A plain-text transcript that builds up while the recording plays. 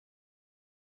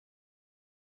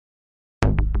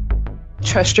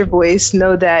trust your voice.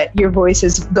 Know that your voice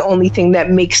is the only thing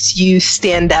that makes you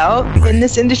stand out in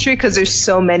this industry, because there's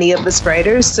so many of us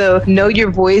writers. So know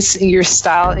your voice and your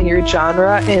style and your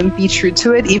genre and be true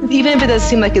to it. Even if it doesn't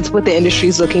seem like it's what the industry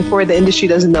is looking for, the industry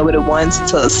doesn't know what it wants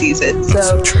until it sees it.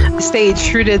 So stay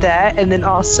true to that. And then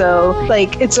also,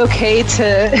 like, it's okay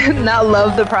to not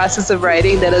love the process of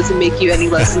writing. That doesn't make you any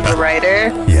less of a writer.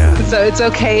 Yeah. So it's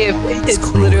okay if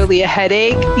it's literally a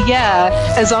headache. Yeah.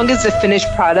 As long as the finished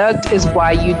product is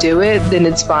why you do it, then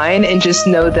it's fine. And just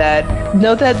know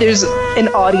that there's an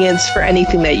audience for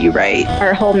anything that you write.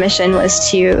 Our whole mission was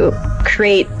to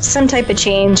create some type of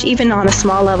change, even on a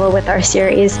small level with our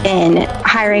series, in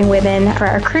hiring women for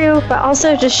our crew, but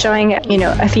also just showing,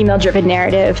 a female-driven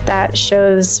narrative that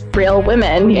shows real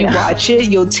women. When you watch it,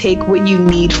 you'll take what you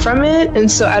need from it. And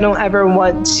so I don't ever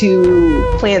want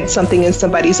to plant something in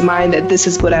somebody's mind that this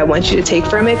is what I want you to take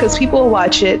from it, because people will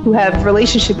watch it who have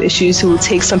relationship issues, who will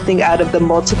take something out of the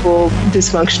multiple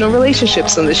dysfunctional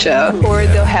relationships on the show, or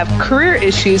they'll have career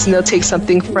issues and they'll take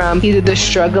something from either the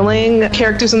struggling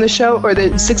characters on the show or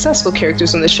the successful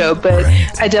characters on the show. But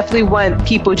I definitely want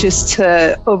people just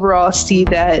to overall see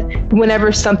that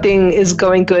whenever something is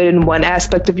going good in one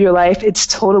aspect of your life, it's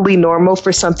totally normal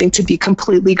for something to be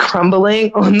completely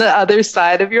crumbling on the other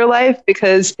side of your life,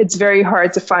 because it's very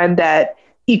hard to find that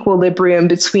equilibrium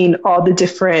between all the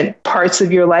different parts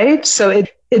of your life. So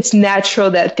it's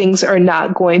natural that things are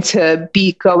not going to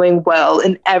be going well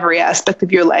in every aspect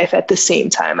of your life at the same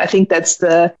time. I think that's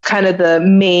the kind of the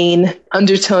main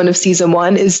undertone of season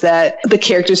 1, is that the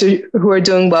characters who are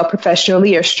doing well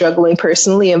professionally are struggling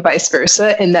personally, and vice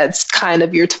versa. And that's kind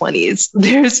of your 20s.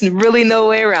 There's really no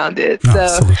way around it. So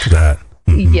salute to that.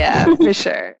 Mm-hmm. Yeah, for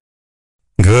sure.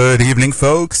 Good evening,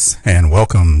 folks, and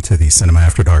welcome to the Cinema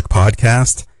After Dark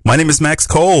podcast. My name is Max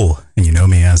Cole, and you know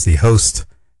me as the host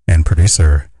and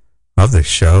producer of this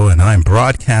show, and I'm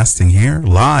broadcasting here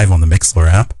live on the Mixlr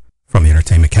app from the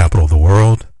entertainment capital of the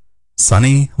world,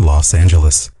 sunny Los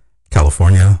Angeles,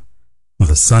 California.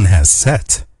 The sun has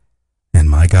set, and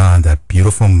my God, that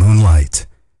beautiful moonlight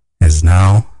is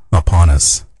now upon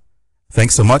us.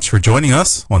 Thanks so much for joining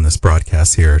us on this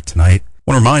broadcast here tonight.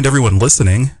 I want to remind everyone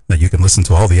listening that you can listen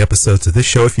to all the episodes of this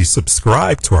show if you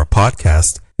subscribe to our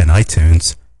podcast in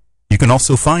iTunes. You can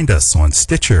also find us on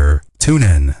Stitcher,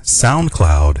 TuneIn,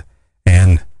 SoundCloud,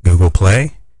 and Google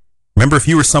Play. Remember, if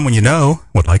you or someone you know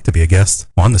would like to be a guest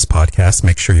on this podcast,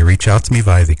 make sure you reach out to me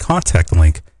via the contact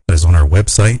link that is on our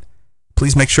website.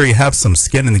 Please make sure you have some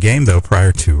skin in the game, though,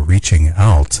 prior to reaching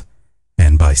out.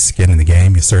 And by skin in the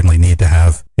game, you certainly need to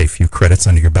have a few credits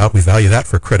under your belt. We value that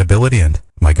for credibility, and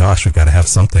my gosh, we've got to have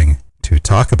something to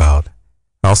talk about.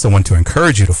 I also want to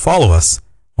encourage you to follow us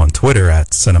on Twitter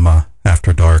at Cinema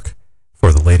After Dark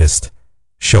for the latest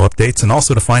show updates, and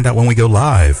also to find out when we go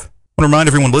live. I want to remind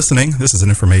everyone listening, this is an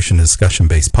information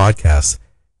discussion-based podcast.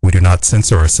 We do not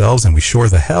censor ourselves, and we sure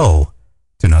the hell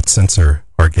do not censor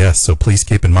our guests. So please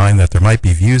keep in mind that there might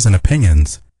be views and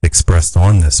opinions expressed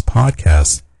on this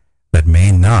podcast that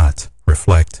may not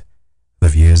reflect the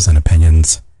views and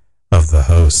opinions of the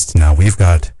host. Now, we've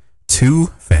got two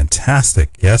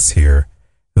fantastic guests here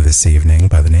this evening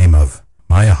by the name of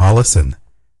Maya Hollis and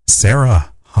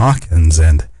Sarah Hawkins,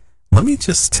 and let me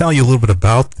just tell you a little bit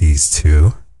about these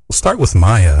two. We'll start with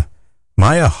Maya.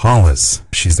 Maya Hollis.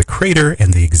 She's the creator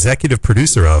and the executive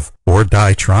producer of Or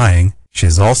Die Trying.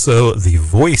 She's also the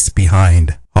voice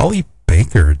behind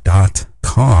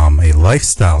HollyBaker.com, a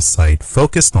lifestyle site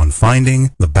focused on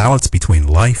finding the balance between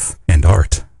life and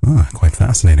art. Quite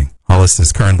fascinating. Hollis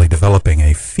is currently developing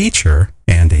a feature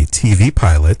and a TV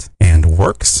pilot and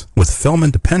works with Film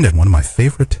Independent, one of my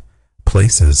favorite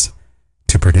places,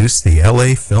 to produce the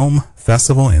LA Film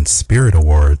Festival and Spirit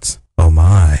Awards. Oh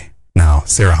my. Now,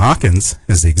 Sarah Hawkins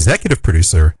is the executive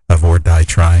producer of Or Die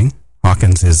Trying.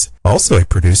 Hawkins is also a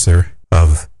producer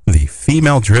of the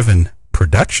female-driven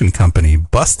production company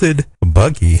Busted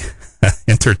Buggy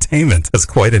Entertainment. That's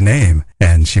quite a name.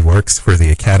 And she works for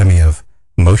the Academy of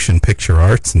Motion Picture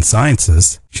Arts and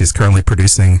Sciences. She's currently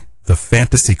producing the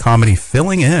fantasy comedy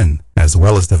Filling In, as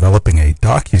well as developing a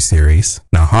docuseries.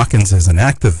 Now, Hawkins is an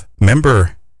active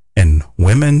member in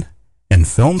Women in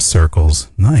Film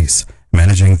Circles, nice,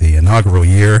 managing the inaugural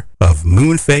year of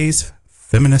Moonphase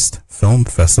Feminist Film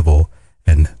Festival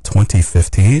in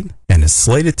 2015, and is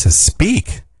slated to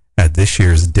speak at this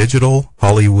year's Digital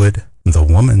Hollywood The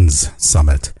Woman's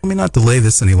Summit. Let me not delay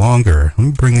this any longer. Let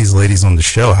me bring these ladies on the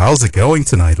show. How's it going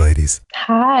tonight, ladies?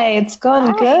 Hi, it's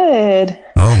going good.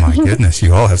 Oh my goodness,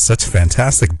 you all have such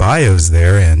fantastic bios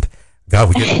there, and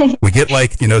God, we get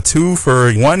like, 2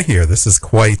 for 1 here. This is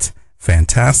quite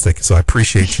fantastic. So I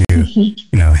appreciate you,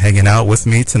 hanging out with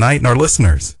me tonight and our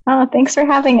listeners. Oh, thanks for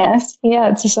having us. Yeah,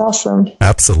 it's just awesome.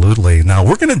 Absolutely. Now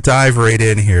we're going to dive right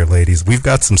in here, ladies. We've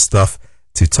got some stuff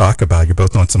to talk about. You're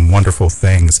both doing some wonderful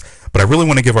things, but I really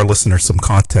want to give our listeners some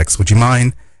context. Would you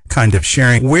mind kind of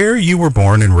sharing where you were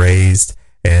born and raised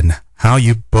and how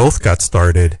you both got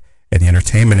started in the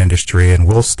entertainment industry? And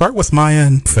we'll start with Maya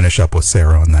and finish up with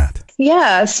Sarah on that.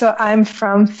 Yeah, so I'm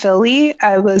from Philly.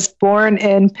 I was born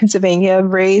in Pennsylvania,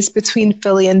 raised between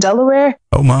Philly and Delaware.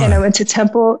 Oh my. And I went to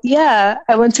Temple. Yeah,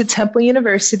 I went to Temple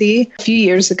University a few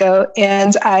years ago,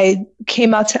 and I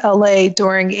came out to LA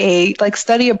during a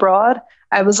study abroad.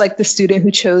 I was the student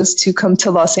who chose to come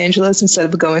to Los Angeles instead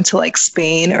of going to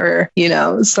Spain or,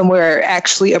 somewhere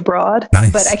actually abroad.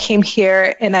 Nice. But I came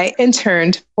here and I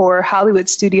interned for Hollywood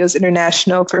Studios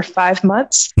International for 5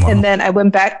 months. Wow. And then I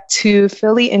went back to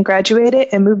Philly and graduated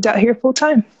and moved out here full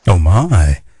time. Oh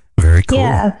my. Very cool.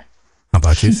 Yeah. How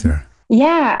about you, Sarah?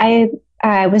 Yeah,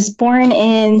 I was born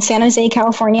in San Jose,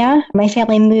 California. My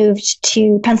family moved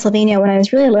to Pennsylvania when I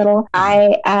was really little.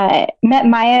 I met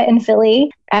Maya in Philly,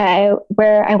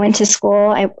 where I went to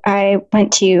school. I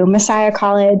went to Messiah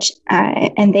College,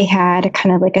 and they had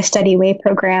kind of a study way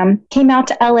program. Came out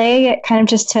to LA kind of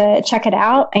just to check it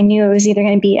out. I knew it was either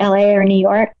going to be LA or New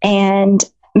York, and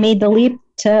made the leap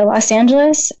to Los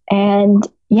Angeles. And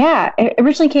yeah, I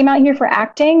originally came out here for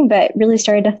acting, but really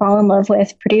started to fall in love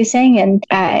with producing and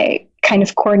kind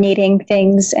of coordinating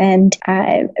things and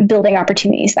building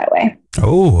opportunities that way.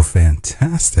 Oh,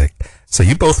 fantastic. So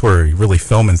you both were really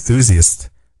film enthusiasts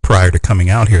prior to coming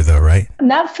out here, though, right?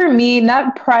 Not for me,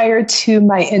 not prior to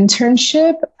my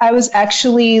internship. I was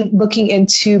actually looking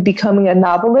into becoming a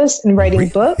novelist and writing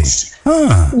books.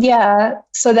 Huh. Yeah.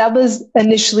 So that was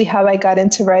initially how I got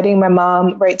into writing. My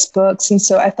mom writes books, and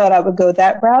so I thought I would go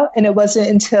that route. And it wasn't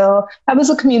until I was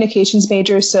a communications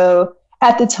major. So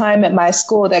at the time at my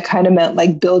school, that kind of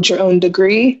meant build your own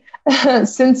degree.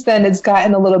 Since then, it's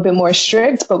gotten a little bit more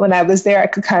strict, but when I was there, I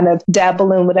could kind of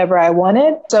dabble in whatever I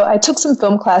wanted. So I took some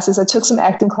film classes. I took some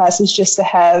acting classes just to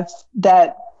have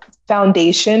that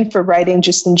foundation for writing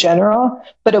just in general.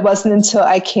 But it wasn't until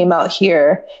I came out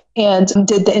here and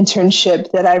did the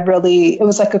internship that it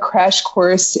was like a crash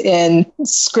course in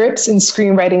scripts and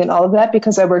screenwriting and all of that,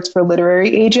 because I worked for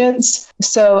literary agents.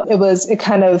 So it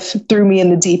kind of threw me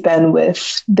in the deep end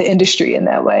with the industry in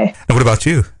that way. And what about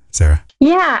you, Sarah?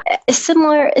 Yeah,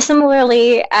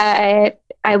 similarly, I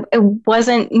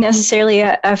wasn't necessarily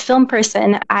a film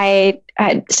person. I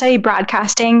studied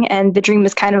broadcasting, and the dream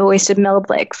was kind of always to meld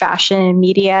fashion and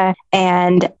media,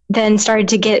 and then started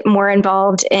to get more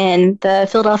involved in the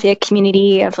Philadelphia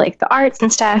community of the arts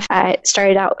and stuff. I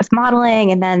started out with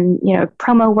modeling, and then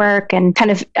promo work, and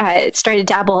kind of started to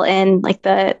dabble in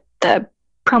the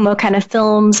promo kind of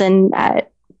films and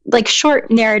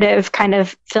short narrative kind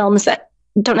of films that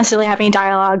don't necessarily have any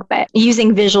dialogue, but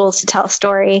using visuals to tell a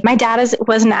story. My dad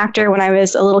was an actor when I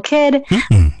was a little kid.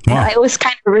 Wow. I was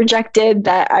kind of rejected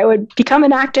that I would become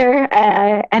an actor.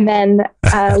 And then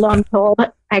lo and behold,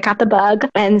 I got the bug.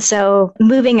 And so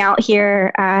moving out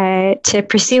here to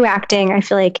pursue acting, I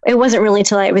feel like it wasn't really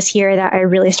till I was here that I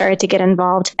really started to get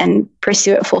involved and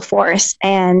pursue it full force.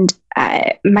 And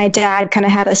my dad kind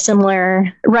of had a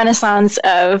similar renaissance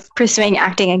of pursuing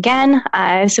acting again.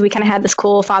 So we kind of had this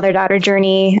cool father-daughter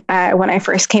journey when I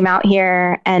first came out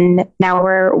here, and now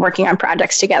we're working on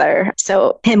projects together.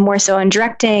 So him more so in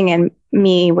directing and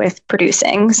me with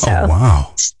producing. So oh,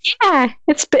 wow. Yeah,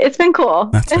 it's been cool.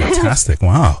 That's fantastic.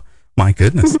 Wow. My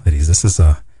goodness, ladies, this is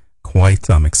quite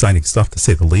exciting stuff, to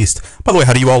say the least. By the way,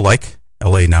 how do you all like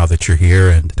LA now that you're here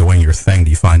and doing your thing? Do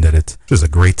you find that it's a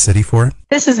great city for it?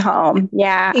 This is home.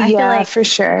 Yeah. I feel like for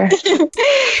sure.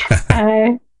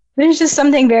 There's just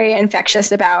something very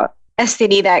infectious about a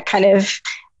city that kind of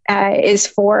is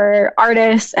for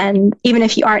artists. And even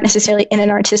if you aren't necessarily in an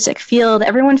artistic field,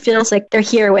 everyone feels like they're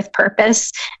here with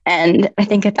purpose. And I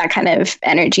think that kind of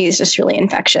energy is just really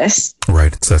infectious.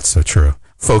 Right. That's so true.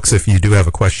 Folks, if you do have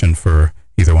a question for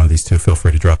either one of these two, feel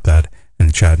free to drop that in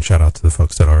the chat, and shout out to the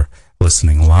folks that are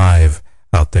listening live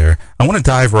out there. I want to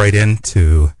dive right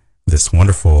into this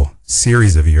wonderful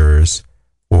series of yours,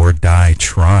 Or Die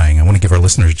Trying. I want to give our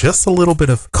listeners just a little bit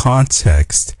of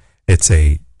context. It's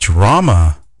a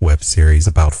drama web series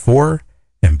about 4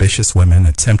 ambitious women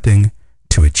attempting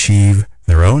to achieve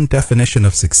their own definition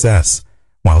of success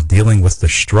while dealing with the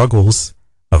struggles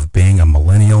of being a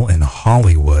millennial in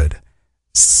Hollywood.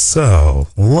 So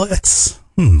let's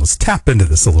tap into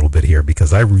this a little bit here,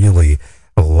 because I really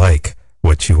like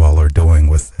what you all are doing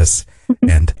with this.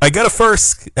 And I gotta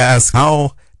first ask,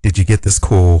 how did you get this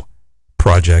cool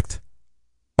project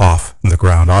off the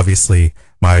ground? Obviously,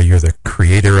 Maya, you're the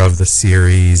creator of the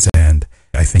series, and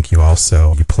I think you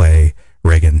play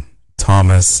Reagan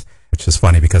Thomas, which is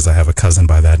funny because I have a cousin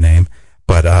by that name.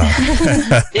 But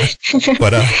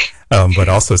but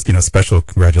also, special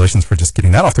congratulations for just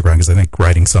getting that off the ground, because I think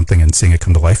writing something and seeing it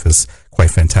come to life is quite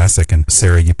fantastic. And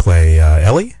Sarah, you play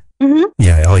Ellie? Mm-hmm.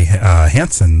 Yeah, Ellie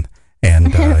Hansen,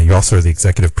 and you also are the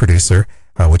executive producer,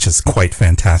 which is quite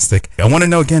fantastic. I want to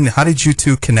know again, how did you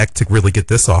two connect to really get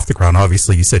this off the ground?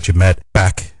 Obviously, you said you met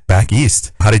back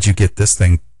east. How did you get this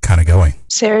thing kind of going?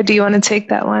 Sarah, do you want to take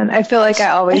that one? I feel like I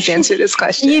always answer this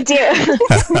question. You do.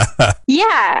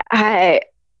 Yeah.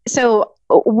 So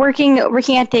working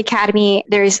at the Academy,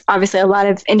 there's obviously a lot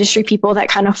of industry people that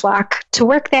kind of flock to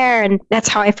work there. And that's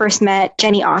how I first met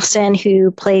Jenny Austin,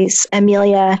 who plays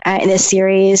Amelia in this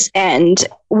series. And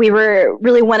we were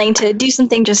really wanting to do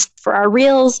something just for our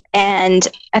reels. And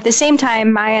at the same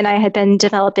time, Maya and I had been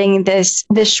developing this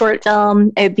short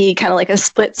film. It would be kind of like a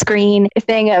split screen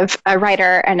thing of a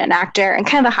writer and an actor, and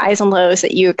kind of the highs and lows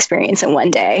that you experience in one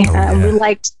day. We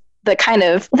liked the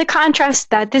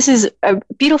contrast that this is a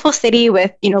beautiful city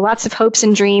with, lots of hopes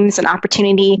and dreams and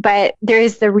opportunity, but there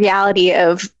is the reality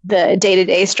of the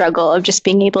day-to-day struggle of just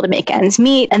being able to make ends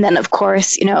meet. And then, of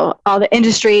course, all the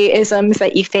industry isms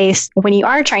that you face when you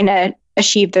are trying to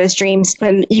achieve those dreams.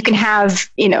 And you can have,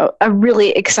 a really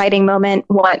exciting moment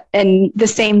in the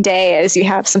same day as you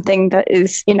have something that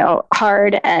is,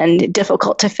 hard and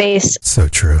difficult to face. So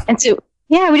true. And so,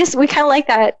 yeah, we kind of like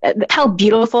that, how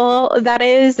beautiful that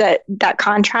is, that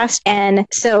contrast. And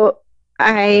so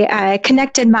I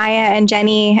connected Maya and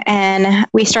Jenny, and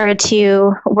we started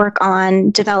to work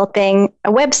on developing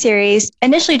a web series,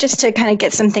 initially just to kind of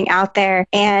get something out there.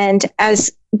 And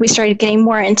as we started getting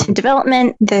more into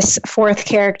development, this fourth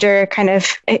character kind of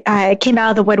came out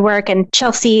of the woodwork, and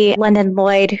Chelsea London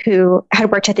Lloyd, who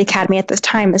had worked at the Academy at this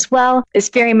time as well, is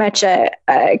very much a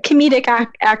comedic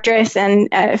actress, and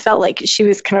felt like she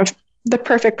was kind of the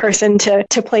perfect person to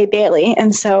play Bailey.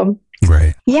 And so,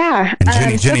 right. Yeah.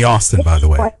 And Jenny Austin, by the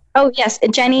way. Oh, yes.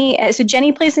 Jenny. So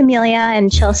Jenny plays Amelia,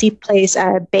 and Chelsea plays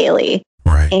Bailey.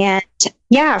 Right. And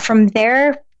yeah, from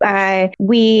there,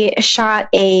 we shot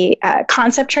a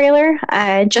concept trailer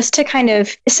just to kind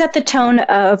of set the tone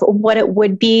of what it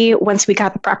would be once we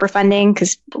got the proper funding,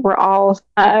 because we're all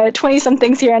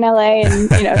 20-somethings here in LA and,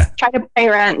 trying to pay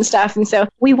rent and stuff. And so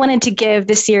we wanted to give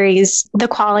the series the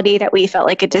quality that we felt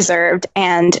like it deserved.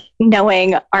 And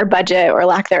knowing our budget or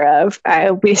lack thereof,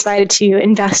 we decided to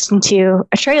invest into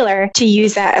a trailer to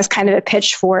use that as kind of a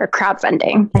pitch for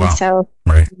crowdfunding. Wow. And so,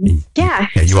 right. Yeah.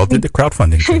 Yeah, you all did the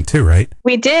crowdfunding thing too, right?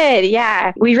 We did,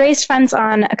 yeah. We raised funds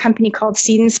on a company called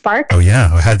Seed and Spark. Oh,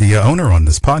 yeah. I had the owner on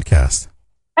this podcast.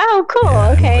 Oh, cool.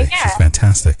 Yeah, okay, anyway, yeah. She's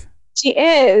fantastic. She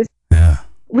is. Yeah.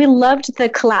 We loved the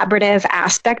collaborative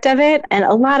aspect of it, and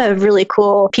a lot of really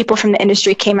cool people from the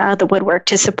industry came out of the woodwork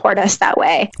to support us that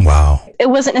way. Wow. It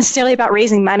wasn't necessarily about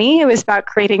raising money. It was about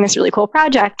creating this really cool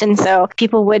project. And so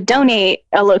people would donate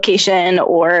a location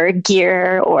or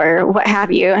gear or what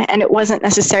have you. And it wasn't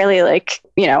necessarily like,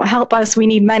 help us, we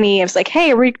need money. It was like,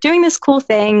 hey, we're doing this cool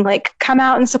thing. Like, come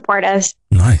out and support us.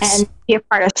 Nice. And be a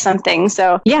part of something.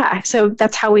 So yeah, so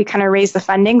that's how we kind of raised the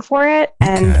funding for it.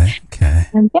 And, okay.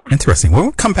 And yeah. Interesting.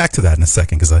 We'll come back to that in a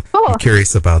second, because I'm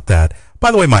curious about that.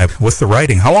 By the way, Maya, with the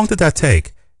writing, how long did that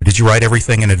take? Did you write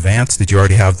everything in advance? Did you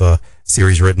already have the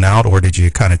series written out, or did you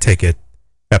kind of take it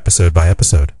episode by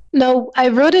episode? No, I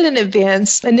wrote it in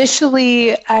advance.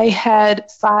 Initially, I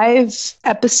had 5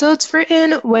 episodes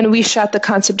written when we shot the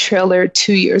concept trailer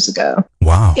 2 years ago.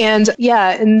 Wow. And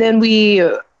then we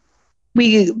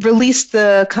released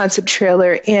the concept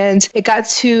trailer, and it got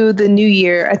to the new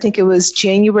year. I think it was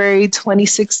January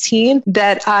 2016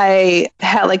 that I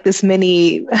had like this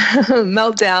mini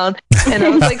meltdown. And I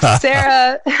was like,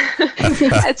 Sarah,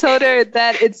 I told her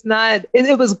that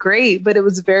it was great, but it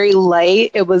was very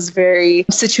light. It was very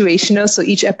situational. So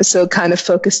each episode kind of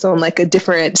focused on like a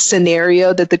different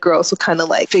scenario that the girls would kind of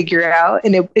like figure out.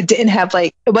 And it didn't have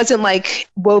it wasn't like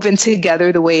woven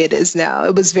together the way it is now.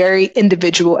 It was very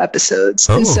individual episodes.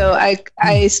 Oh. And so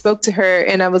I spoke to her,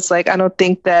 and I was like, I don't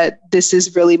think that this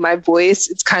is really my voice.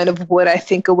 It's kind of what I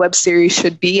think a web series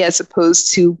should be, as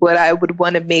opposed to what I would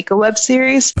want to make a web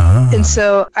series. And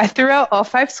so I threw out all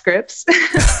 5 scripts.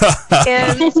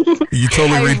 And you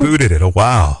totally rebooted it. Oh,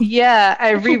 wow. Yeah,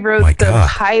 I rewrote the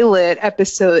pilot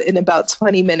episode in about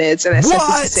 20 minutes, and I sent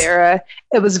it to Sarah.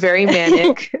 It was very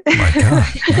manic. Oh my God,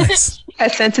 nice. I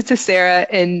sent it to Sarah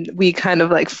and we kind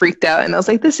of like freaked out and I was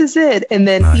like, this is it. And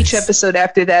then each episode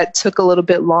after that took a little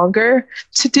bit longer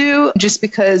to do just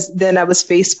because then I was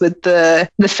faced with the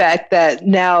fact that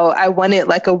now I wanted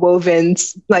like a woven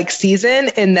like season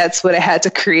and that's what I had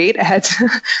to create. I had to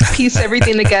piece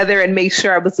everything together and make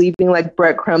sure I was leaving like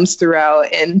breadcrumbs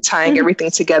throughout and tying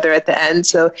everything together at the end.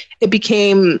 So it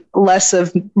became less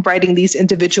of writing these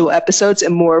individual episodes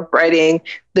and more of writing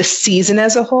the season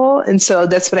as a whole. And so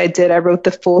that's what I did. I wrote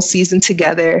the full season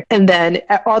together. And then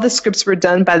all the scripts were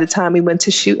done by the time we went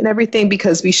to shoot and everything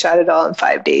because we shot it all in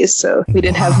 5 days. So we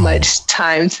didn't have much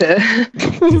time to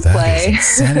play.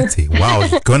 Is insanity. Wow. I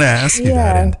was going to ask you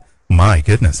that. And my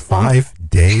goodness, 5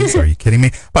 days? Are you kidding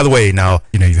me? By the way, now,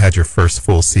 you've had your first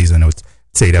full season.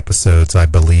 It's 8 episodes, I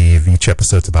believe. Each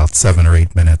episode's about 7 or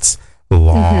 8 minutes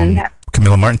long.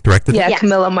 Camilla Martin directed it? Yeah,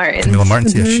 Camilla Martin. Camilla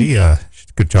Martin, yeah, she did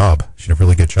a good job. She did a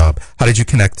really good job. How did you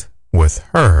connect with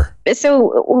her?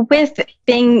 So with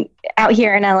being out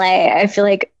here in LA, I feel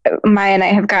like Maya and I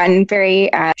have gotten very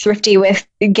thrifty with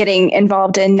getting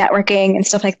involved in networking and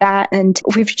stuff like that. And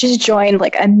we've just joined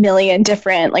like a million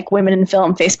different like women in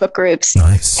film Facebook groups.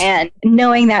 Nice. And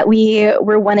knowing that we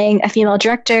were wanting a female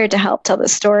director to help tell the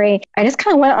story, I just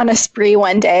kind of went on a spree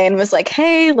one day and was like,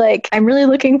 hey, like I'm really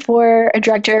looking for a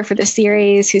director for the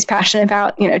series who's passionate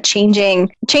about, changing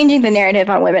the narrative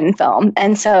on women in film.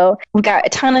 And so we got a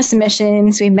ton of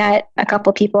submissions. We met a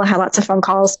couple people, had lots of phone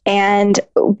calls, and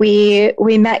we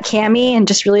met Cammie and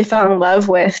just really fell in love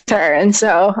with her. And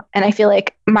I feel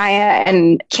like Maya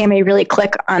and Cammie really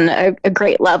click on a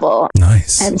great level.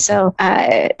 Nice. And so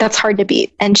that's hard to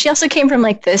beat. And she also came from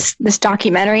like this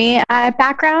documentary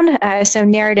background. So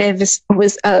narrative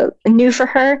was new for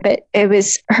her, but it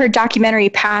was her documentary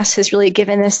past has really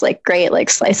given this like great like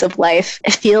slice of life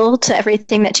feel to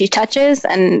everything that she touches.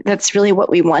 And that's really what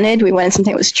we wanted. We wanted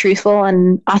something that was truthful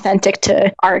and authentic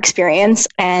to our experience.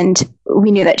 And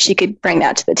we knew that she could bring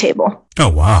that to the table. Oh,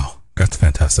 wow. That's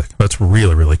fantastic. That's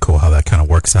really, really cool how that kind of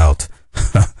works out.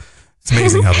 It's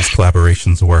amazing how these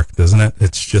collaborations work, doesn't it?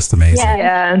 It's just amazing.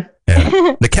 Yeah.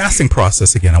 The casting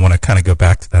process, again, I want to kind of go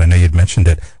back to that. I know you'd mentioned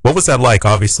it. What was that like?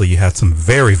 Obviously, you had some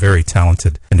very, very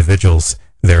talented individuals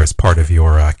there as part of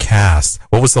your cast.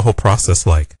 What was the whole process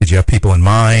like? Did you have people in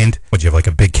mind? Would you have like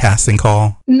a big casting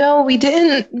call? No, we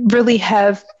didn't really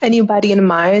have anybody in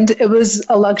mind. It was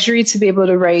a luxury to be able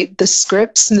to write the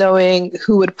scripts knowing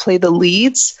who would play the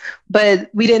leads, but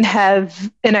we didn't have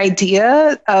an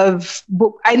idea of,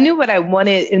 I knew what I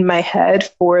wanted in my head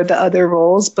for the other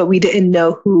roles, but we didn't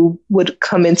know who would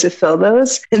come in to fill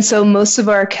those. And so most of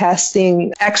our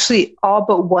casting, actually all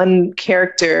but one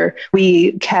character,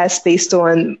 we cast based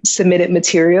on submitted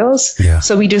materials. Yeah.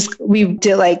 So we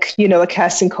did like, a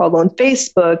casting call on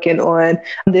Facebook and on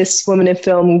this Women in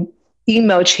Film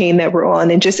email chain that we're on,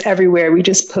 and just everywhere. We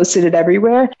just posted it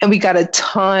everywhere. And we got a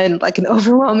ton, like an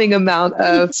overwhelming amount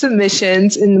of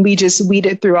submissions. And we just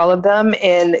weeded through all of them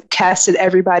and casted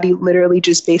everybody literally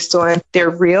just based on their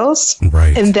reels.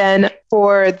 Right. And then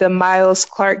for the Miles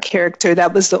Clark character,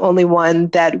 that was the only one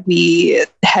that we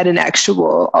had an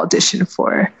actual audition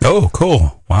for. Oh,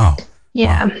 cool. Wow.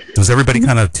 Yeah. Wow. Was everybody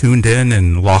kind of tuned in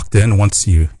and locked in once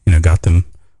you got them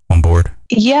on board?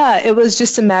 Yeah, it was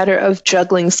just a matter of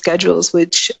juggling schedules,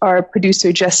 which our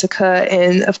producer Jessica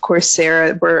and of course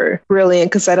Sarah were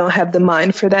brilliant because I don't have the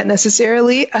mind for that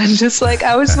necessarily. I'm just like,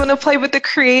 I just want to play with the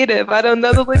creative. I don't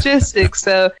know the logistics.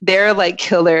 So they're like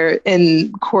killer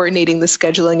in coordinating the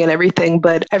scheduling and everything,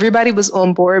 but everybody was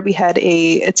on board. We had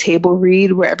a table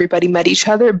read where everybody met each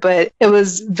other, but it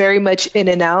was very much in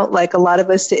and out. Like a lot of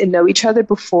us didn't know each other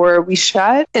before we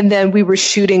shot. And then we were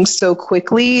shooting so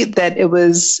quickly that it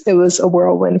was a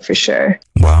whirlwind for sure.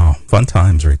 Wow. Fun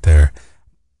times right there.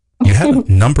 You had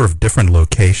a number of different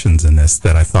locations in this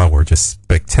that I thought were just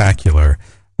spectacular.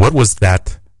 What was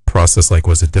that process like?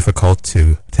 Was it difficult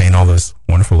to attain all those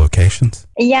wonderful locations?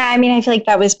 Yeah, I mean, I feel like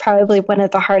that was probably one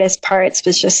of the hardest parts,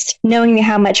 was just knowing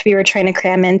how much we were trying to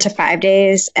cram into 5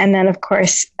 days. And then, of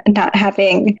course, not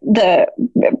having the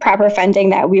proper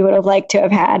funding that we would have liked to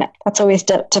have had. That's always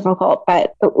difficult.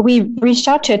 But we reached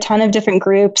out to a ton of different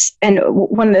groups. And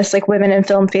one of those like Women in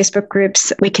Film Facebook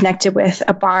groups, we connected with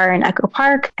a bar in Echo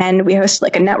Park, and we hosted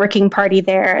like a networking party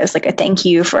there as like a thank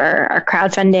you for our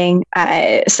crowdfunding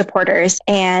supporters.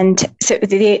 And so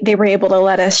they were able to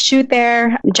let us shoot there.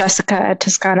 there. Jessica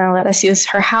Toscano let us use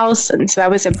her house, and so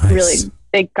that was a Nice. really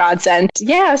big godsend.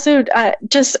 Yeah, so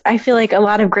just I feel like a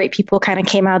lot of great people kind of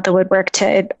came out the woodwork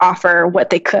to offer what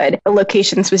they could. The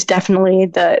locations was definitely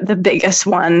the biggest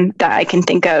one that I can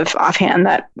think of offhand.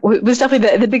 That was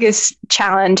definitely the biggest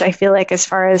challenge, I feel like, as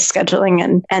far as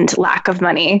scheduling and lack of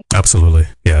money. Absolutely.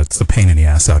 Yeah, it's a pain in the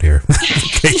ass out here.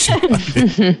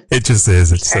 It just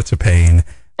is. It's such a pain.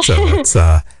 So it's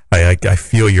I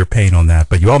feel your pain on that.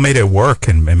 But you all made it work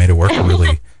and made it work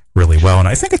really well. And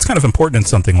I think it's kind of important in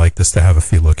something like this to have a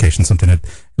few locations, something to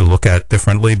look at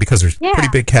differently, because there's pretty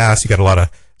big cast. You got a lot of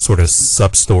sort of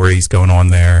sub stories going on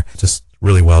there. Just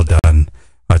really well done.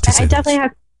 I definitely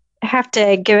have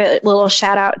to give a little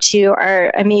shout out to our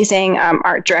amazing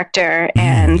art director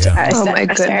and oh my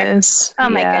goodness. Oh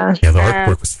my goodness. Yeah, the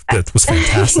artwork was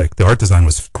fantastic. The art design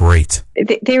was great.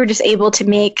 They were just able to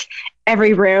make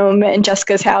every room in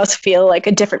Jessica's house feel like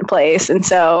a different place. And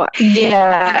so,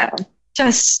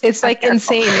 it's like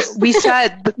insane. We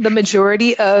shot the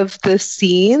majority of the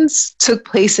scenes took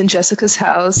place in Jessica's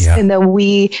house, and then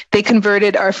they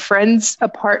converted our friend's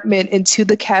apartment into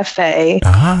the cafe,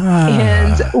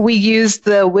 and we used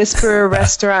the Whisper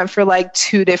restaurant for like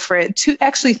three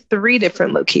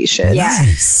different locations.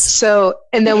 Nice. So,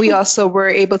 and then we also were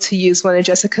able to use one of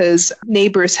Jessica's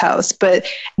neighbor's house, but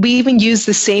we even used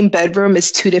the same bedroom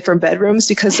as two different bedrooms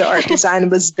because the art design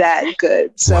was that good.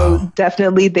 So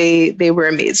definitely they were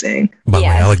amazing. By the way,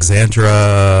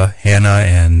 Alexandra, Hannah,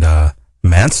 and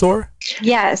Mansour?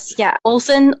 Yes, yeah.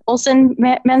 Olsen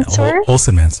Mansour?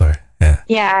 Olsen Mansour, yeah.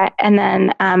 Yeah, and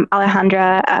then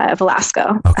Alejandra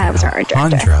Velasco was our art director.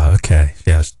 Alejandra, okay.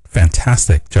 Yeah,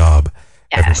 fantastic job.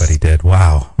 Yes. Everybody did.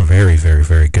 Wow. Very, very,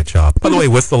 very good job. By the way,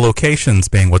 with the locations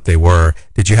being what they were,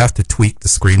 did you have to tweak the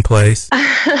screenplays?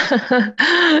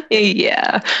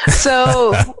 Yeah.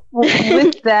 So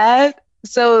with that,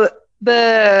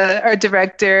 our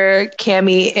director,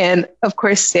 Cammie, and of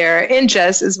course, Sarah and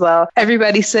Jess as well,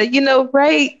 everybody said,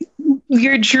 write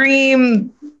your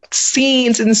dream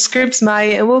scenes and scripts,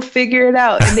 Maya, and we'll figure it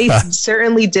out. And they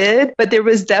certainly did. But there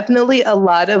was definitely a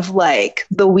lot of like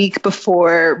the week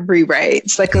before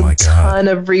rewrites, like a ton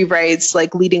of rewrites,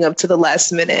 like leading up to the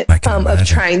last minute of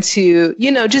trying to,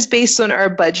 just based on our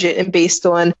budget and based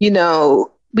on,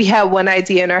 we had one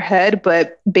idea in our head,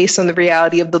 but based on the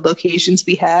reality of the locations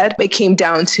we had, it came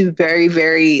down to very,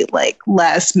 very like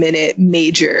last minute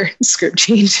major script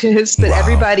changes. But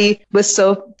everybody was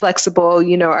so flexible.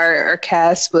 Our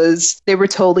cast they were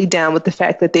totally down with the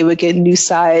fact that they would get new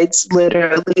sides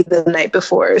literally the night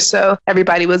before. So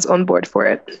everybody was on board for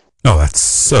it. Oh, that's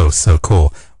so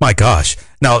cool. My gosh.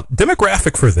 Now,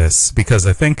 demographic for this, because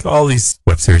I think all these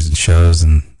web series and shows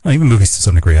and even movies to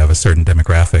some degree have a certain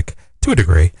demographic. To a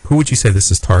degree, who would you say this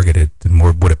is targeted and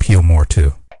would appeal more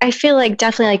to? I feel like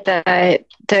definitely like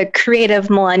the creative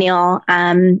millennial,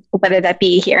 whether that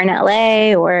be here in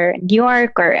LA or New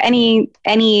York or any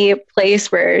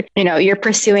place where you're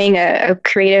pursuing a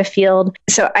creative field.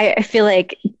 So I feel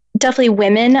like definitely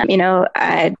women.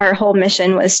 Our whole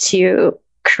mission was to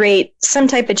create some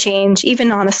type of change,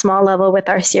 even on a small level with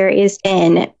our series,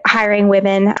 in hiring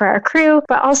women for our crew,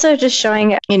 but also just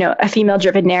showing, a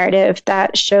female-driven narrative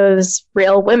that shows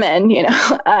real women,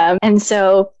 and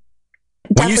so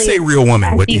when you say real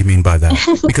women, what do you mean by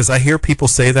that? Because I hear people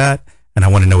say that, and I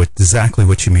want to know exactly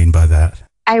what you mean by that.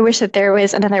 I wish that there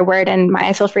was another word, and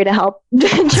Maya, feel free to help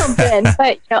jump in.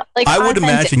 But like I would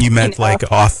imagine you meant like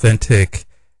authentic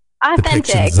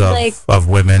depictions of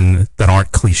women that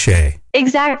aren't cliche.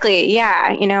 Exactly.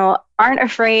 Yeah. Aren't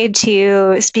afraid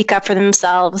to speak up for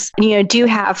themselves, do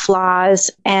have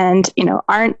flaws and,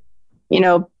 aren't,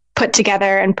 put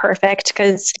together and perfect,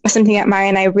 because something that Maya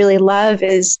and I really love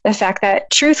is the fact that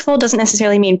truthful doesn't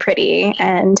necessarily mean pretty.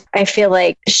 And I feel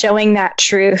like showing that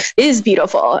truth is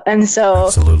beautiful. And so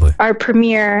Absolutely. Our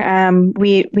premiere,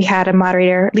 we had a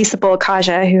moderator, Lisa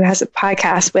Bolakaja, who has a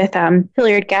podcast with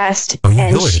Hilliard Guest. Oh, yeah,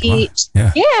 and Hilliard.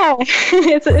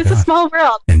 it's a small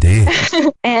world. Indeed.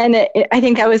 And I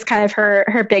think that was kind of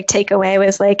her big takeaway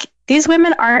was like, these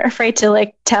women aren't afraid to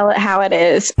like tell it how it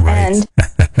is. Right. And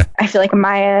I feel like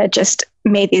Maya just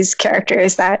made these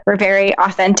characters that were very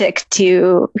authentic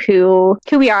to who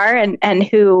we are and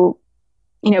who,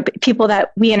 people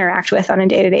that we interact with on a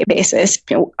day-to-day basis,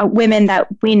 women that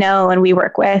we know and we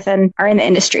work with and are in the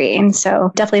industry. And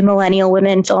so definitely millennial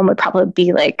women film would probably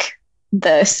be like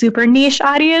the super niche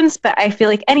audience, but I feel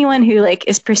like anyone who like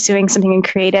is pursuing something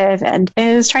creative and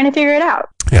is trying to figure it out.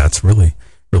 Yeah, it's really,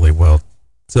 really well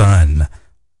done.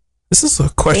 This is a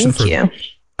question Thank you.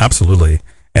 Absolutely.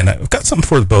 And I've got something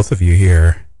for the both of you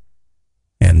here.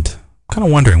 And I'm kind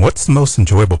of wondering, what's the most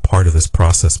enjoyable part of this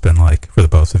process been like for the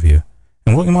both of you?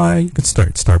 And you can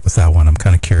start with that one. I'm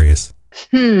kind of curious.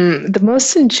 The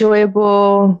most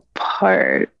enjoyable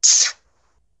part.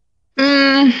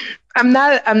 I'm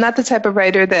not the type of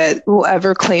writer that will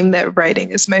ever claim that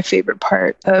writing is my favorite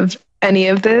part of any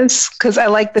of this, because I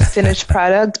like the finished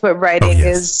product, but writing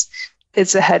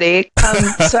it's a headache.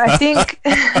 So I think,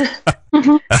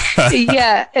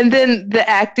 yeah. And then the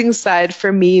acting side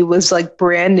for me was like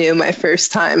brand new, my first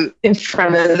time in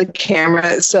front of the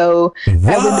camera. So I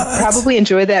would probably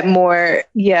enjoy that more.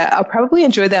 Yeah, I'll probably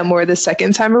enjoy that more the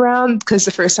second time around, because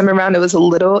the first time around it was a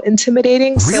little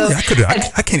intimidating. Really? So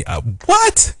I can't.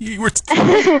 What? You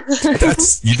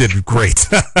did great.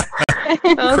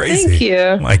 Oh, Crazy. thank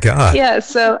you. My God. Yeah,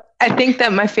 so I think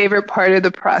that my favorite part of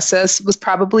the process was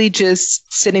probably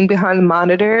just sitting behind the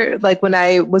monitor. Like when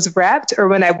I was wrapped or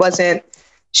when I wasn't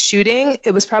shooting,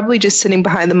 it was probably just sitting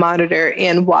behind the monitor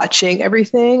and watching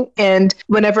everything. And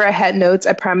whenever I had notes,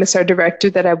 I promised our director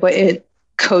that I wouldn't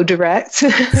co-direct.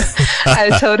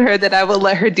 I told her that I would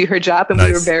let her do her job, and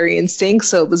we were very in sync,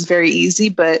 so it was very easy.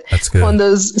 But on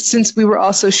those, since we were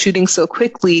also shooting so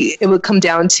quickly, it would come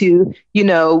down to,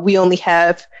 we only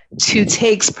have 2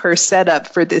 takes per setup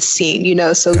for this scene,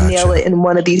 so nail it in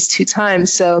one of these 2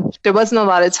 times. So there wasn't a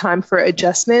lot of time for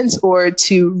adjustments or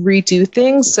to redo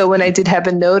things. So when I did have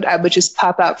a note, I would just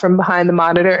pop out from behind the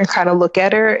monitor and kind of look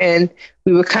at her, and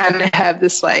we would kind of have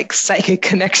this like psychic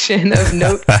connection of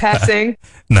note passing.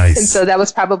 Nice. And so that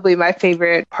was probably my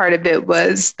favorite part of it,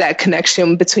 was that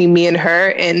connection between me and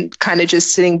her, and kind of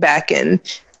just sitting back and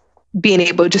being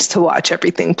able just to watch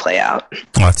everything play out.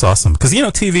 Oh, that's awesome. Because,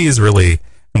 TV is really,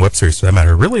 and web series for that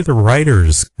matter, really the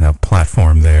writer's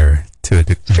platform there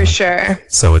for sure.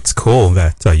 So it's cool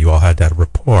that you all had that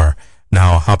rapport.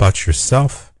 Now, how about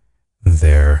yourself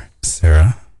there,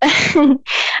 Sarah?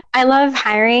 I love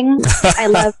hiring. I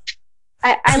love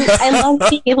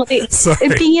being able to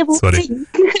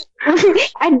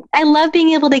I love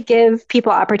being able to give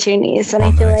people opportunities, and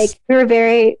I feel like we were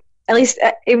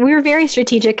very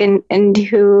strategic in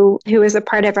who was a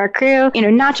part of our crew,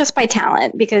 not just by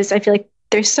talent, because I feel like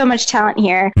there's so much talent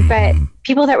here, but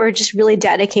people that were just really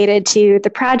dedicated to the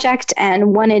project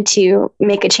and wanted to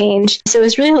make a change. So it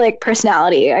was really like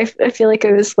personality. I feel like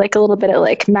it was like a little bit of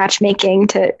like matchmaking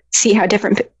to see how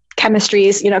different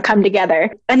chemistries, come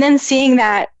together. And then seeing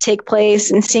that take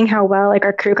place and seeing how well like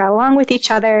our crew got along with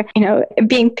each other,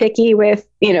 being picky with,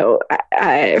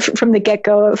 from the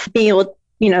get-go of being able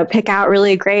to pick out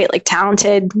really great, like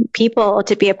talented people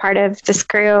to be a part of this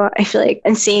crew. I feel like,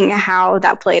 and seeing how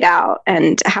that played out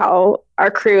and how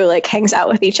our crew like hangs out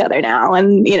with each other now.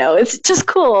 And, it's just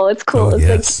cool. It's cool. Oh,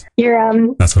 it's like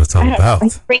you're, that's what it's all about.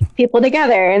 Like, bring people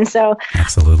together. And so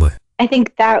absolutely. I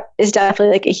think that is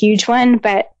definitely like a huge one,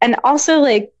 and also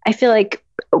like, I feel like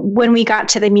when we got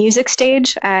to the music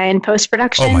stage in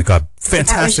post-production. Oh my God.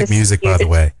 Fantastic music, by the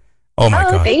way. Oh my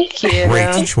God. Thank you.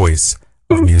 Great choice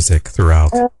of music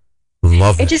throughout.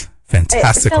 Love it.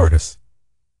 Fantastic artist.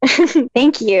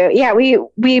 Thank you. Yeah,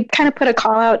 we kind of put a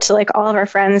call out to like all of our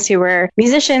friends who were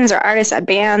musicians or artists at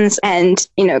bands, and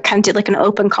kind of did like an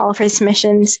open call for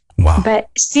submissions. Wow. But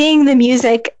seeing the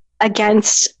music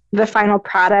against the final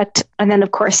product, and then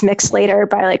of course mixed later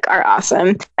by like our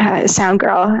awesome sound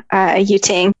girl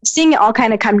Yu-Ting, seeing it all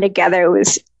kind of come together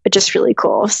was just really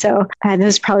cool. So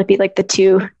those probably be like the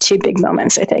two big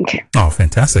moments, I think. Oh,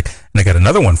 fantastic. And I got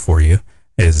another one for you.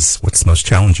 Is what's most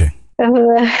challenging? Should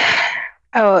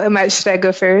I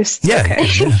go first? Yeah.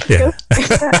 Okay.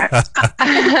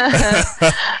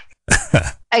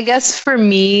 I guess for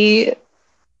me,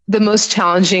 the most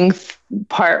challenging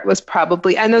part was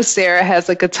probably, I know Sarah has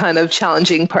like a ton of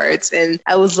challenging parts, and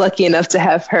I was lucky enough to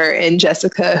have her and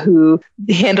Jessica who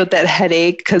handled that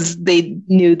headache, because they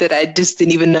knew that I just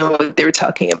didn't even know what they were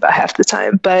talking about half the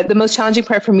time. But the most challenging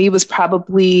part for me was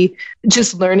probably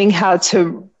just learning how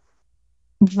to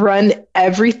run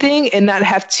everything and not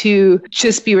have to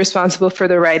just be responsible for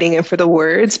the writing and for the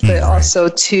words, but also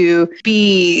to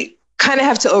be kind of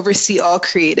have to oversee all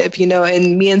creative,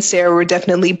 and me and Sarah were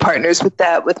definitely partners with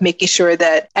that, with making sure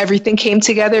that everything came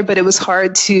together. But it was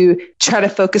hard to try to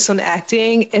focus on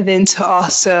acting and then to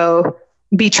also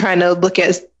be trying to look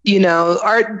at,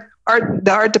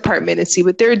 the art department and see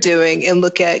what they're doing, and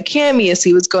look at Cammie and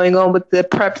see what's going on with the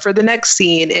prep for the next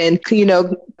scene, and,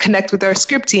 connect with our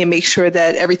script team and make sure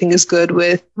that everything is good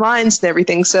with lines and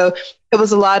everything. So it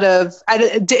was a lot of,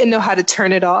 didn't know how to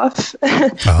turn it off.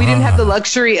 We didn't have the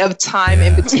luxury of time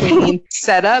in between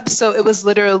setup. So it was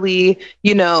literally,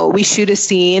 we shoot a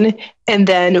scene and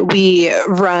then we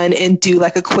run and do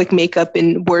like a quick makeup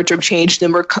and wardrobe change.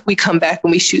 Then we come back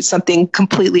and we shoot something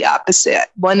completely opposite.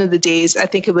 One of the days, I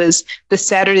think it was the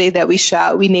Saturday that we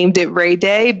shot, we named it Ray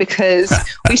Day because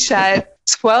we shot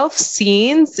 12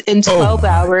 scenes in 12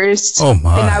 hours. Oh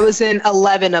my. And I was in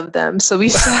 11 of them. So we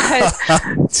shot,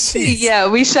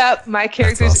 we shot my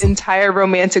character's entire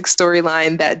romantic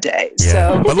storyline that day. Yeah.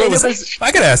 So but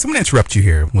I gotta ask, I'm gonna interrupt you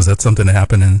here. Was that something that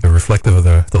happened in the reflective of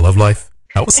the love life?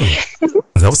 That was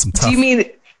some tough. Do you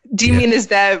mean is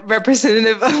that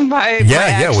representative of my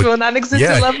actual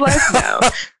non-existent love life? No.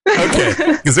 Okay.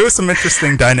 Because there was some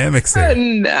interesting dynamics there.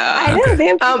 No. I know, they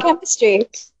have good chemistry.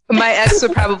 My ex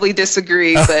would probably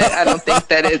disagree, but I don't think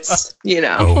that it's,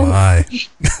 Oh my.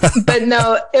 But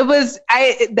no, it was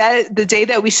the day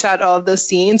that we shot all of those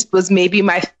scenes was maybe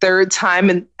my third time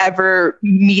in ever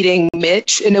meeting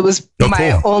Mitch. And it was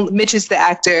Mitch is the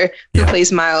actor who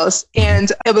plays Miles.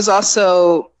 And it was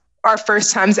also our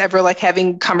first times ever like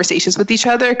having conversations with each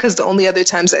other, because the only other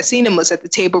times I've seen him was at the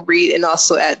table read and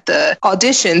also at the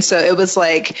audition. So it was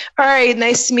like, all right,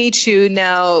 nice to meet you.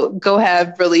 Now go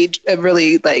have a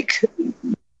really like,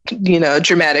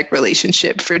 dramatic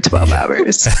relationship for 12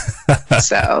 hours.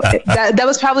 So that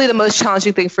was probably the most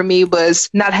challenging thing for me, was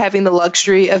not having the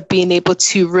luxury of being able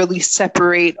to really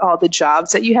separate all the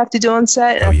jobs that you have to do on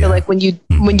set. And I feel like when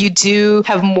you do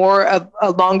have more of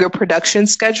a longer production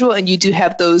schedule and you do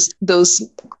have those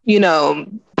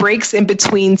breaks in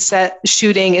between set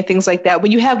shooting and things like that,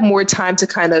 when you have more time to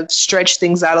kind of stretch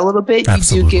things out a little bit,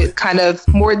 you do get kind of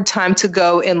more time to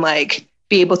go and like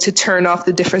be able to turn off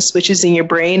the different switches in your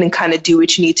brain and kind of do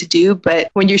what you need to do. But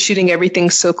when you're shooting everything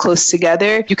so close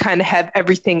together, you kind of have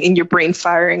everything in your brain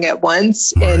firing at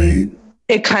once. Right. And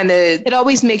it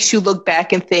always makes you look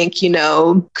back and think,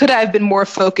 could I have been more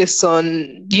focused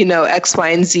on, X, Y,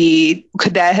 and Z?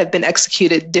 Could that have been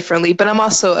executed differently? But I'm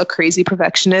also a crazy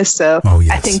perfectionist. So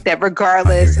I think that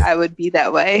regardless, I would be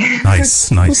that way. Nice.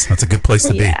 That's a good place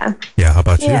to be. Yeah. How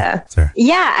about you, Sarah?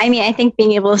 Yeah. I mean, I think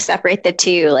being able to separate the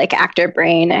two, like actor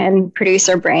brain and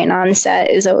producer brain on set,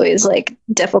 is always like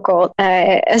difficult,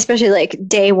 especially like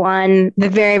day one. The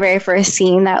very, very first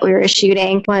scene that we were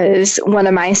shooting was one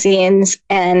of my scenes.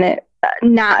 And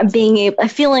not being able,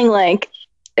 feeling like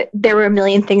there were a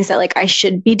million things that like I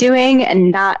should be doing and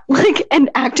not like, and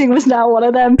acting was not one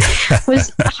of them,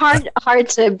 was hard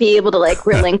to be able to like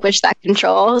relinquish that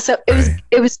control. So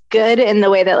it was good in the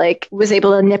way that like was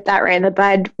able to nip that right in the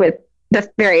bud with the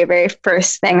very, very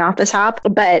first thing off the top.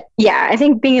 But yeah, I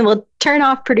think being able to turn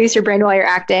off producer brain while you're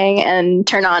acting and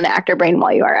turn on actor brain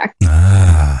while you are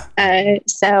acting.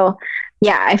 So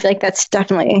yeah, I feel like that's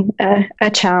definitely a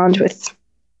challenge with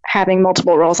having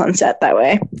multiple roles on set that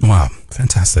way. Wow,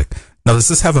 fantastic. Now, does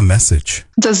this have a message?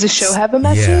 Does the show have a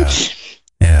message?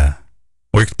 Yeah.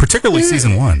 Or particularly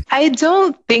season one? I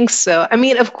don't think so. I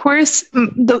mean, of course,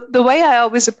 the way I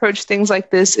always approach things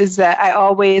like this is that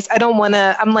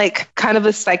I'm like kind of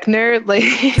a psych nerd. Like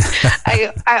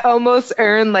I almost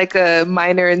earn like a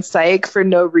minor in psych for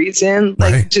no reason,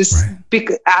 like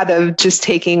out of just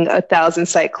taking 1,000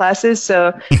 psych classes.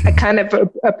 So I kind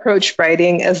of approach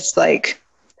writing as like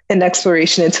an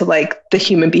exploration into like the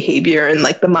human behavior and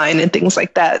like the mind and things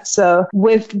like that. So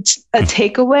with a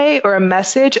takeaway or a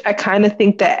message, I kind of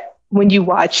think that when you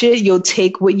watch it, you'll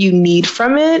take what you need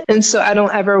from it. And so I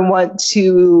don't ever want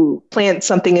to plant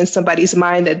something in somebody's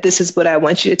mind that this is what I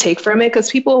want you to take from it,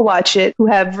 because people will watch it who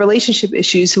have relationship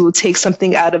issues who will take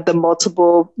something out of the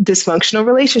multiple dysfunctional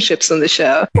relationships on the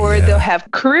show, or they'll have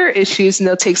career issues and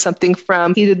they'll take something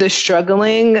from either the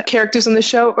struggling characters on the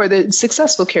show or the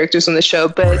successful characters on the show.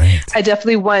 But I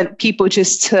definitely want people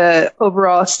just to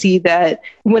overall see that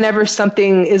whenever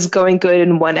something is going good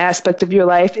in one aspect of your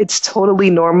life, it's totally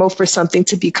normal for something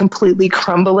to be completely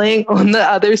crumbling on the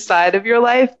other side of your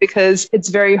life, because it's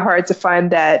very hard to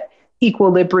find that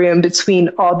equilibrium between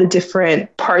all the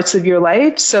different parts of your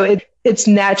life. So it's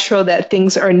natural that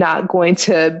things are not going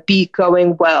to be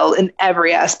going well in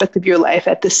every aspect of your life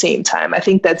at the same time. I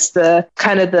think that's the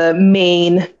kind of the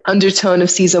main undertone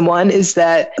of season one, is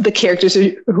that the characters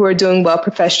who are doing well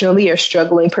professionally are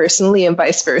struggling personally and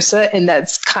vice versa. And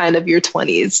that's kind of your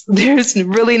 20s. There's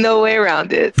really no way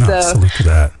around it. Salute to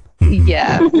that. Mm-hmm.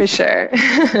 Yeah, for sure.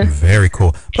 Very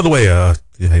cool. By the way, a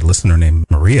listener named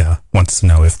Maria wants to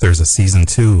know if there's a season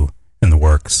 2 in the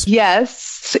works.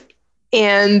 Yes.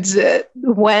 And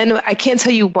when, I can't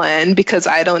tell you when, because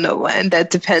I don't know when.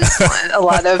 That depends on a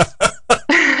lot of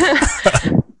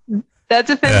That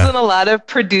depends on a lot of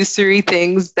producery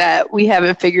things that we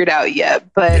haven't figured out yet.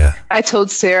 But I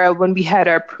told Sarah when we had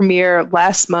our premiere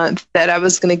last month that I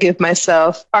was going to give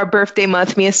myself our birthday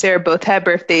month. Me and Sarah both had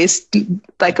birthdays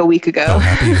like a week ago. Oh,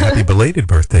 happy belated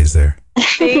birthdays there.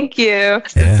 Thank you.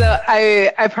 Yeah. So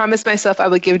I promised myself I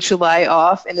would give July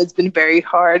off, and it's been very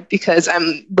hard because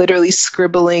I'm literally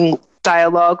scribbling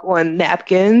dialogue on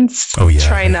napkins,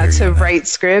 trying not to write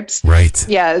scripts. Right.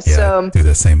 Yeah. So do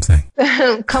the same thing.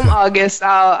 Come August,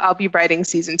 I'll be writing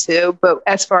season 2. But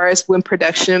as far as when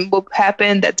production will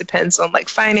happen, that depends on like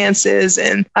finances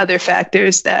and other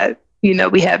factors that, you know,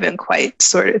 we haven't quite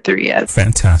sorted through yet.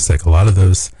 Fantastic. A lot of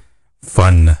those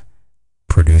fun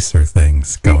producer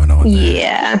things going on there.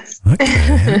 Yeah.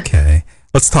 Okay.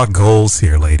 Let's talk goals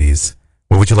here, ladies.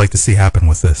 What would you like to see happen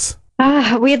with this?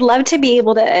 We'd love to be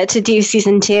able to do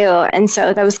season 2. And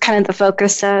so that was kind of the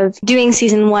focus of doing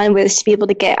season 1, was to be able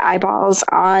to get eyeballs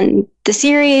on the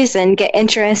series and get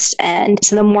interest. And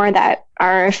so the more that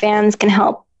our fans can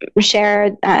help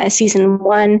share season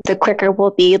 1, the quicker we'll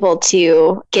be able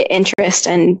to get interest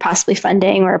and possibly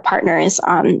funding or partners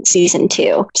on season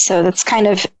 2. So that's kind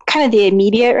of the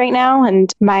immediate right now.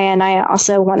 And Maya and I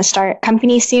also want to start a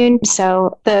company soon.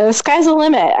 So the sky's the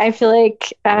limit. I feel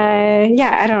like, I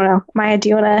don't know. Maya, do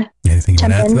you want to anything you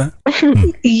want to add to that?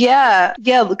 Yeah.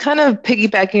 Kind of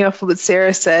piggybacking off of what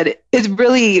Sarah said, it's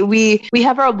really, we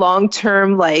have our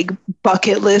long-term like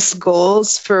bucket list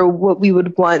goals for what we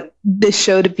would want this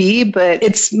show to be, but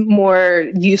it's more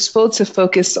useful to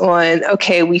focus on,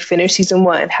 okay, we finished season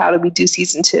 1. How do we do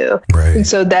season 2? Right. And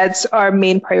so that's our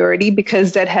main priority,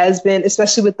 because that has been,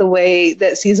 especially with the way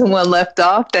that season 1 left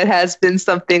off, that has been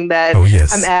something that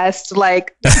I'm asked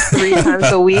like 3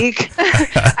 times a week.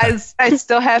 I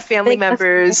still have family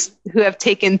members who have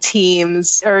taken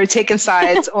teams or taken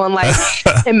sides on like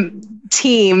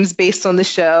teams based on the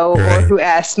show, or who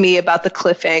asked me about the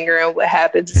cliffhanger and what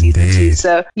happens in season 2.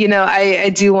 So, you know, I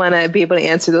do want to be able to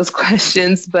answer those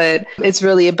questions, but it's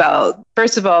really about,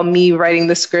 first of all, me writing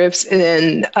the scripts and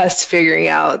then us figuring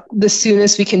out the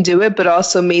soonest we can do it, but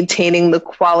also maintaining the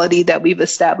quality that we've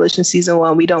established in season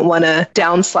 1. We don't want to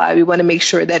downslide. We want to make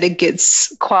sure that it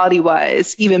gets quality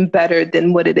wise even better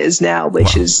than what it is now,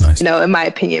 which is, you know, in my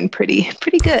opinion, pretty good.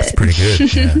 That's pretty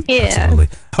good. Yeah. Absolutely.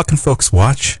 How can folks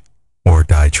watch Or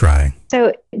Die Trying?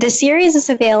 So the series is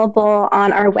available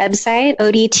on our website,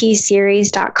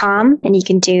 odtseries.com, and you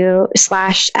can do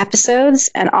 /episodes,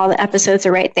 and all the episodes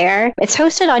are right there. It's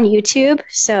hosted on YouTube,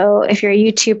 so if you're a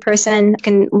YouTube person, you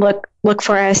can look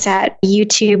for us at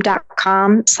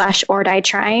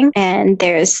youtube.com/OrDieTrying, and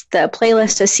there's the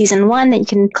playlist of season 1 that you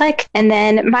can click. And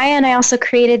then Maya and I also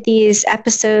created these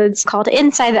episodes called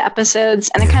Inside the Episodes,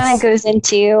 and it kind of goes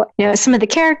into, you know, some of the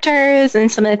characters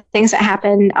and some of the things that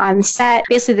happen on set,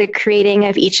 basically the creating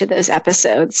of each of those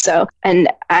episodes. So, and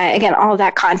again, all of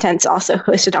that content's also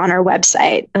hosted on our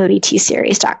website,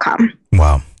 odtseries.com.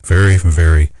 Wow. Very,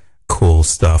 very cool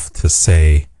stuff, to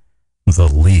say the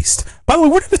least. By the way,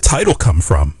 where did the title come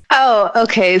from? Oh,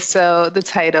 okay. So the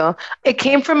title, it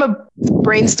came from a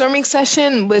brainstorming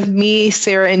session with me,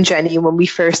 Sarah, and Jenny when we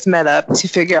first met up to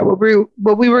figure out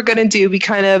what we were going to do. We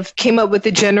kind of came up with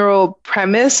the general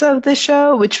premise of the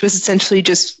show, which was essentially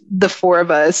just the 4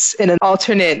 of us in an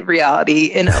alternate reality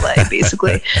in LA,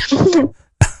 basically.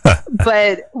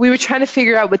 But we were trying to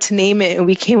figure out what to name it, and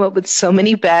we came up with so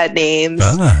many bad names,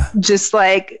 just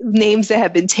like names that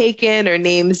had been taken or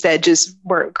names that just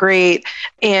weren't great.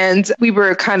 And we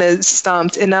were kind of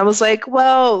stumped. And I was like,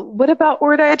 well, what about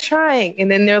Or Die Trying?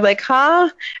 And then they're like, huh?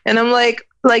 And I'm like,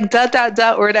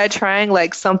 or die trying,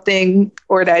 like something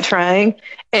or die trying.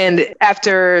 And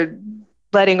after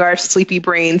letting our sleepy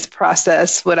brains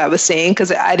process what I was saying,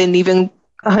 because I didn't even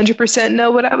 100% know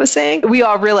what I was saying, we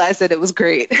all realized that it was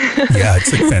great. Yeah,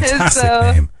 it's a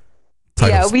fantastic name.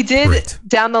 Title's we did great.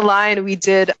 Down the line, we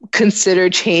did consider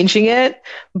changing it,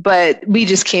 but we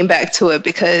just came back to it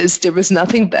because there was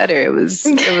nothing better. It was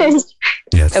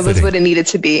what it needed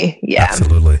to be. Yeah,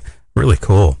 absolutely. Really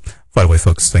cool. By the way,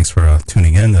 folks, thanks for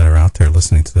tuning in that are out there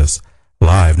listening to this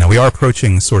live. Now, we are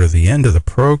approaching sort of the end of the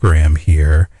program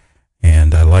here,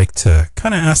 and I like to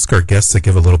kind of ask our guests to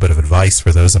give a little bit of advice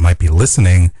for those that might be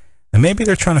listening, and maybe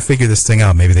they're trying to figure this thing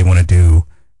out. Maybe they want to do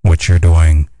what you're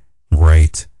doing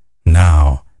right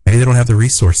now. Maybe they don't have the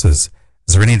resources.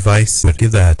 Is there any advice you would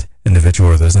give that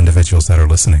individual or those individuals that are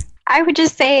listening? I would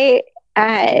just say,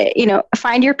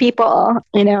 find your people.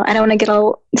 I don't want to get a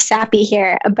little sappy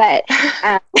here, but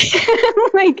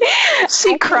like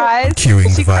she cries.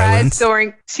 Cueing the cries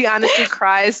violence. she honestly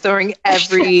cries during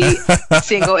every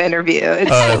single interview.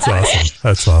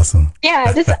 That's awesome.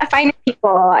 Yeah, just find your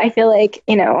people. I feel like,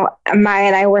 Maya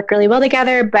and I work really well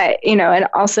together, but, and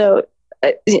also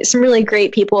some really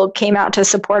great people came out to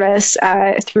support us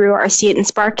through our See It and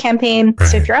Spark campaign. Right.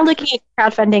 So if you're looking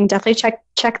at crowdfunding, definitely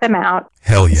check them out.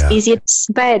 Hell yeah. It's easy,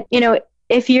 but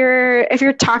if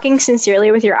you're talking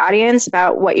sincerely with your audience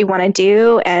about what you want to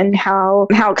do and how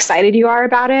excited you are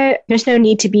about it, there's no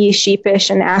need to be sheepish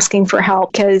and asking for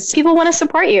help because people want to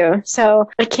support you. So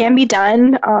it can be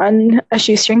done on a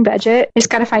shoestring budget. You just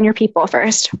got to find your people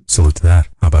first. Salute to that.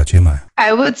 How about you, Maya?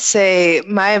 I would say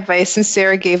my advice, and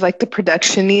Sarah gave like the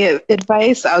production-y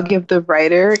advice, I'll give the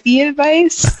writer-y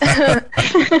advice.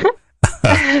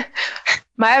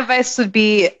 My advice would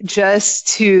be just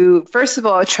to, first of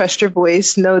all, trust your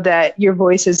voice. Know that your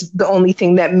voice is the only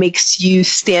thing that makes you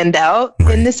stand out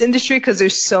in this industry because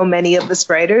there's so many of us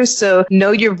writers. So know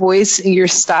your voice and your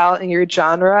style and your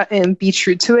genre and be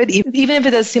true to it. Even if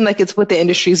it does seem like it's what the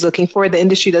industry is looking for, the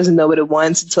industry doesn't know what it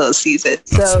wants until it sees it.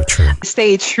 So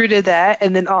stay true to that.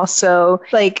 And then also,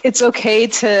 like, it's okay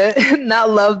to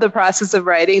not love the process of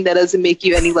writing. That doesn't make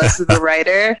you any less of a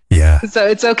writer. Yeah. So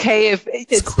it's okay if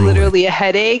it's literally a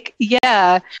headache.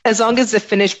 Yeah. As long as the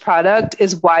finished product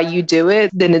is why you do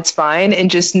it, then it's fine. And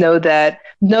just know that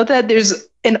there's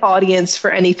an audience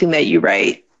for anything that you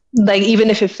write. Like, even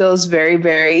if it feels very,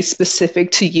 very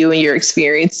specific to you and your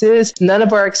experiences, none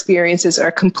of our experiences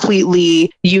are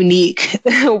completely unique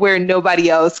where nobody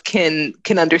else can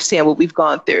understand what we've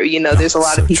gone through. There's a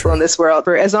lot of people in this world.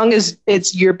 As long as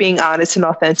you're being honest and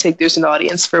authentic, there's an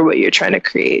audience for what you're trying to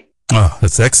create. Oh,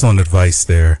 that's excellent advice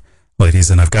there,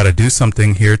 ladies. And I've got to do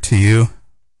something here to you.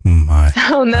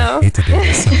 Oh, no. I hate to do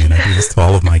this. I do this to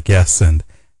all of my guests. And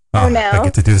oh, no. I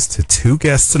get to do this to 2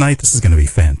 guests tonight. This is going to be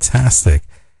fantastic.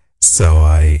 So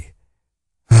I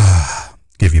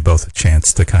give you both a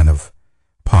chance to kind of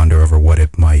ponder over what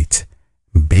it might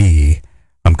be.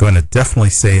 I'm going to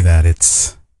definitely say that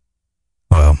it's,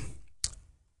 well,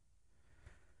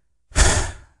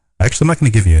 actually, I'm not going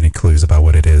to give you any clues about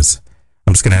what it is.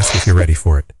 I'm just going to ask if you're ready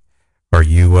for it. Are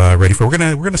you ready for it?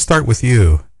 We're gonna start with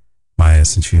you, Maya,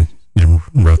 since you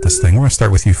wrote this thing. We're going to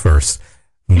start with you first.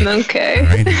 Okay. All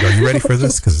right. Are you ready for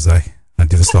this? Because I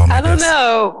do this to all my guests. I don't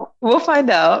know. We'll find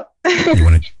out. Do you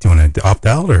want to opt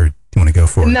out or do you want to go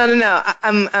for it? No.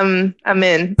 I'm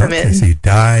in. Okay, so you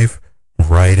dive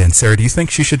right in. Sarah, do you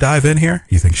think she should dive in here?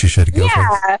 You think she should go for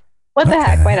it? Yeah. What the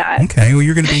heck? Why not? Okay. Well,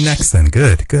 you're going to be next then.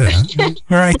 Good.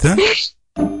 All right then.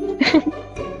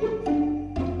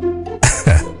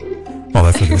 All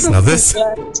that for this. Now this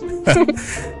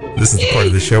is the part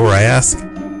of the show where I ask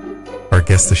our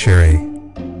guests to share a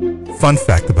fun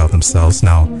fact about themselves.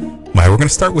 Now, Maya, we're going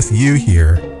to start with you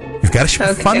here. You've got to share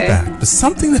a fun fact, but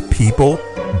something that people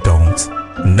don't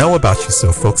know about you.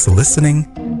 So folks listening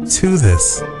to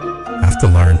this have to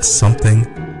learn something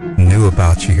new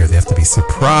about you here. They have to be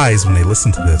surprised when they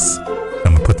listen to this.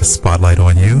 I'm going to put the spotlight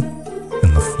on you,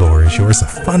 and the floor is yours. A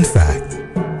fun fact.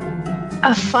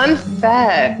 A fun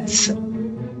fact.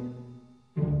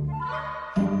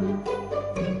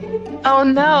 Oh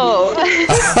no.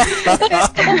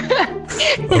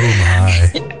 Oh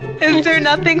my. Is there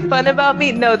nothing fun about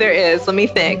me? No, there is. Let me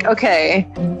think. Okay.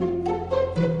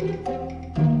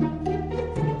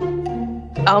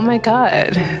 Oh my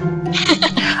God.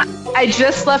 I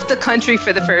just left the country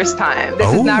for the first time.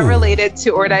 This is not related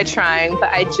to Or Die Trying,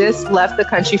 but I just left the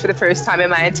country for the first time in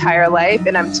my entire life,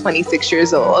 and I'm 26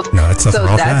 years old. No, that's so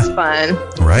that's fun.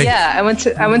 Right. Yeah, I went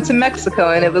to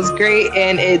Mexico, and it was great,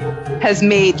 and it has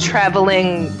made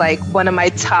traveling like one of my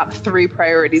top 3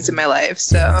 priorities in my life.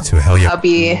 So hell yeah. I'll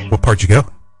be. What part'd you go?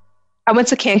 I went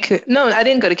to Cancun. No, I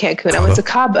didn't go to Cancun. Cabo? I went to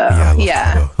Cabo.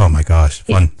 Yeah. Cabo. Oh my gosh,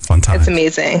 fun time. It's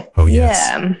amazing. Oh yes.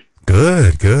 Yeah.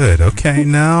 Good. Okay,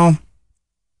 now,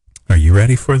 are you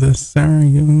ready for this, Sarah?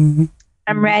 I'm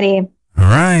ready. All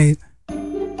right.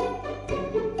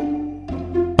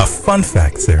 A fun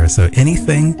fact, Sarah. So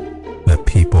anything that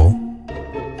people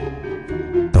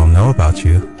don't know about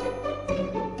you.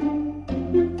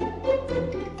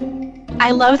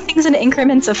 I love things in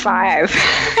increments of 5. What?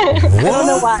 I don't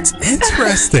know why.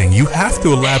 Interesting. You have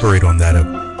to elaborate on that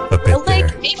a bit like,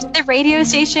 there. if the radio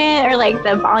station or like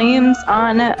the volumes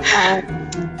on, I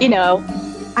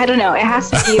don't know. It has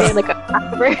to be either like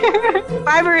a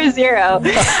 5 or a 0.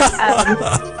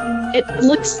 It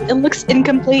looks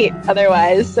incomplete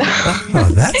otherwise.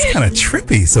 Oh, that's kind of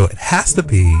trippy. So it has to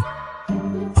be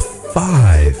a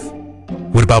 5.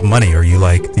 What about money? Are you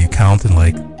like, do you count in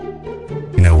like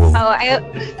We'll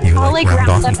I'll like round off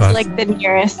round in up to fives? like the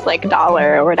nearest like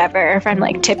dollar or whatever if I'm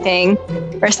like tipping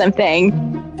or something.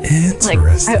 Like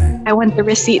Interesting. I want the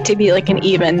receipt to be like an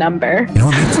even number. Me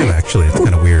too, actually. It's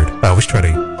kind of weird. I always try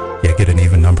to get an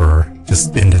even number or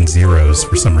just end in zeros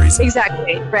for some reason.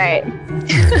 Exactly, right.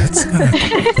 Yeah, that's kind of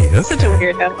okay. Such a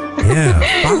weirdo. Yeah,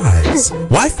 fives.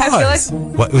 Why fives?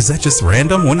 What was that? Just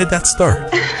random? When did that start?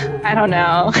 I don't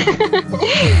know.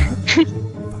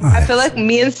 I feel like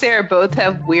me and Sarah both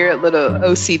have weird little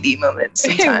OCD moments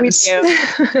sometimes. We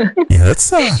do. Yeah,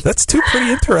 that's two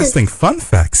pretty interesting fun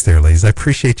facts there, ladies. I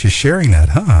appreciate you sharing that,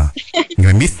 huh? You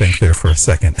made me think there for a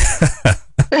second.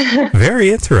 Very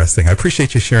interesting. I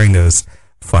appreciate you sharing those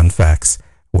fun facts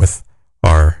with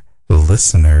our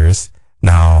listeners.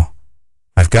 Now,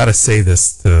 I've got to say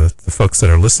this to the folks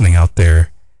that are listening out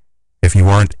there. If you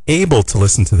aren't able to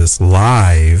listen to this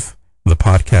live, the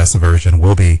podcast version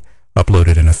will be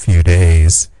uploaded in a few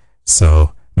days.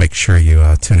 So make sure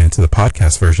you tune into the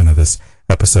podcast version of this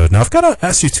episode. Now, I've got to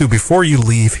ask you too, before you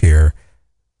leave here,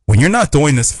 when you're not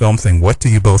doing this film thing, what do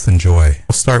you both enjoy?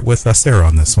 We'll start with Sarah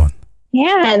on this one.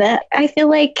 Yeah, and I feel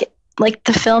like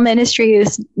the film industry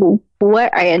is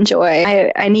what I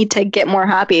enjoy. I need to get more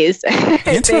hobbies.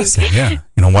 Interesting, yeah. You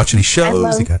don't watch any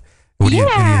shows? You got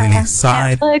any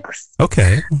side? Netflix.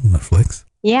 Okay, Netflix.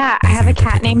 Yeah, I have a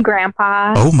cat named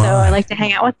Grandpa. Oh my. So I like to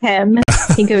hang out with him.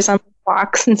 He goes on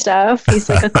walks and stuff. He's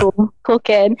like a cool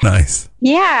kid. Nice.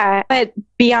 Yeah, but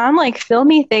beyond like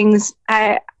filmy things,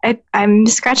 I'm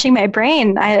scratching my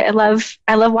brain. I love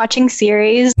watching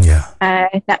series. Yeah.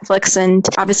 Netflix and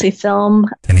obviously film.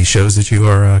 Any shows that you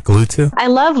are glued to? I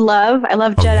love Judd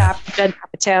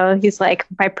Apatow. He's like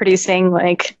my producing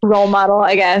like role model,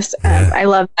 I guess. Yeah. I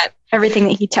love that everything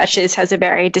that he touches has a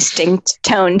very distinct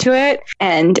tone to it,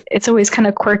 and it's always kind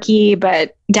of quirky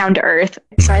but down to earth.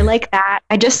 So I like that.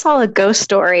 I just saw a Ghost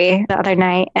Story the other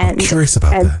night, and I'm curious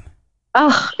about that.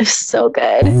 Oh, it's so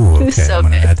good. Ooh, okay. It was so I'm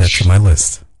gonna good. add that to my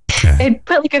list. Okay. It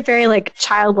put like a very like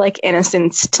childlike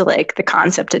innocence to like the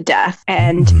concept of death,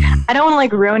 and I don't want to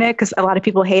like ruin it because a lot of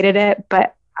people hated it,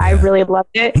 but I really loved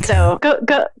it. Okay. So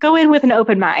go in with an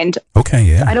open mind. Okay,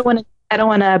 yeah. I don't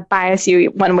want to bias you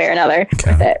one way or another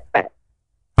with it. But.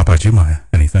 How about you, Maya?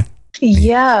 Anything?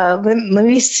 Yeah, let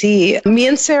me see. Me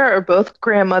and Sarah are both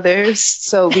grandmothers,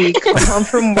 so we come home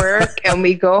from work and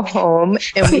we go home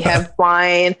and we have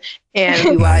wine and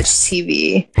we watch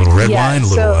TV. A little red wine, a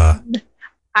little.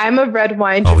 I'm a red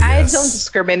wine. Oh, yes. I don't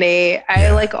discriminate.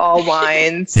 I like all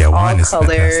wines, wine all is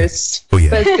colors. Oh, yeah.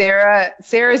 But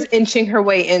Sarah's inching her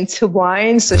way into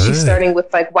wine, so she's starting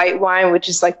with like white wine, which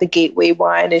is like the gateway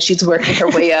wine, and she's working her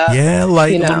way up. Yeah,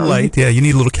 light, little light. Yeah, you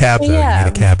need a little cab though. Yeah. You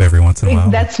need a cab every once in a while.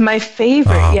 That's my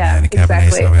favorite. Oh, yeah, man, a Cabernet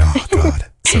exactly. Sauvignon. Oh God.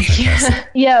 So fantastic.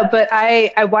 Yeah, but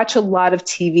I watch a lot of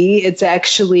TV. It's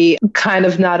actually kind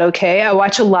of not okay. I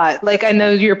watch a lot. Like, I know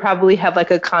you probably have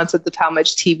like a concept of how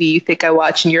much TV you think I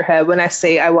watch in your head. When I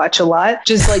say I watch a lot,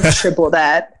 just like triple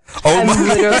that. I'm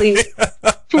literally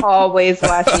always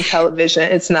watching television.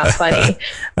 It's not funny.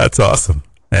 That's awesome.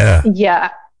 Yeah.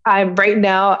 Yeah.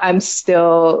 I'm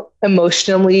still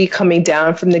emotionally coming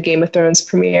down from the Game of Thrones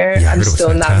premiere. Yeah, I'm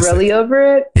still not really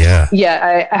over it. Yeah.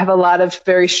 Yeah, I have a lot of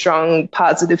very strong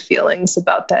positive feelings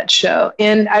about that show.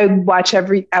 And I watch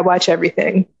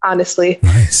everything, honestly.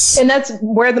 Nice. And that's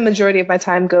where the majority of my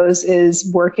time goes,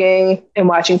 is working and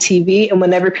watching TV. And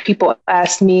whenever people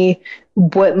ask me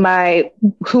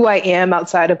who I am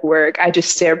outside of work, I just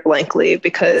stare blankly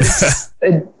because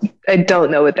I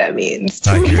don't know what that means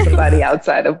to be somebody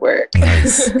outside of work.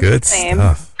 Nice. Good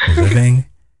stuff.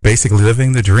 Basically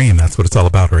living the dream. That's what it's all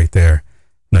about right there.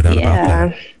 No doubt about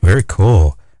that. Very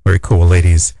cool. Very cool,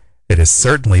 ladies. It has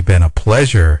certainly been a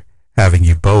pleasure having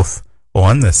you both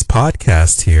on this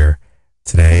podcast here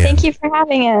today. Thank you for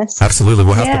having us. Absolutely.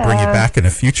 We'll have to bring you back in the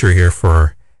future here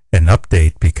for an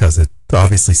update, because it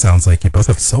obviously sounds like you both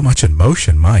have so much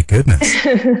emotion. My goodness.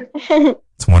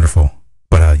 It's wonderful.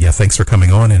 But thanks for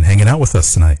coming on and hanging out with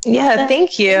us tonight. Yeah,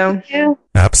 thank you.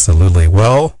 Absolutely.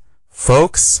 Well,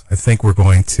 folks, I think we're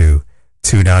going to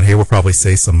tune out here. We'll probably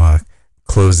say some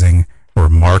closing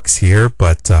remarks here,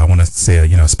 but I want to say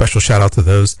a special shout out to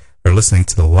those that are listening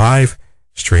to the live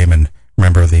stream. And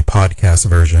remember, the podcast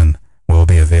version will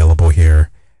be available here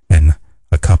in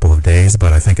a couple of days,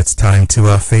 but I think it's time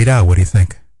to fade out. What do you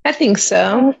think? I think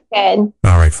so. Good. All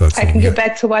right, folks. I can get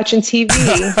back to watching TV.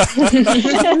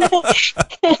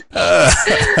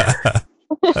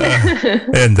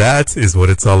 And that is what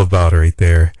it's all about right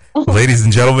there. Ladies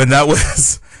and gentlemen, that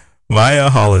was Maya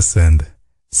Hollis and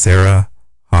Sarah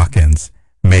Hawkins.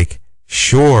 Make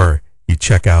sure you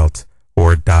check out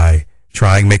Or Die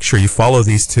Trying. Make sure you follow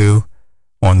these two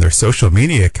on their social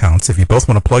media accounts. If you both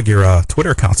want to plug your Twitter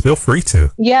accounts, feel free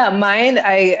to. Yeah, mine,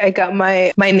 I got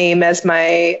my name as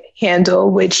my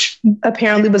handle, which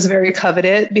apparently was very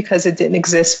coveted because it didn't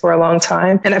exist for a long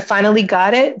time. And I finally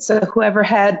got it. So whoever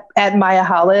had at Maya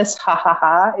Hollis, ha ha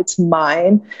ha, it's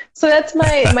mine. So that's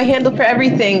my handle for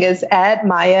everything is at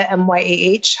Maya,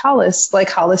 MYAH Hollis, like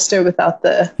Hollister without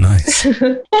the... Nice.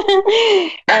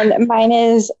 And mine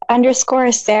is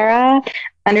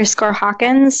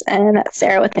 _Sarah_Hawkins, and that's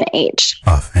Sarah with an H.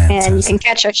 Oh, fantastic. And you can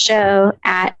catch our show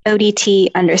at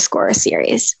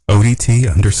ODT_series.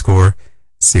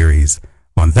 ODT_series.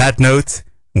 On that note,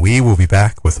 we will be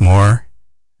back with more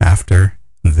after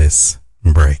this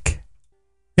break.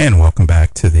 And welcome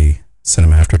back to the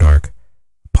Cinema After Dark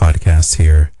podcast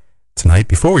here tonight.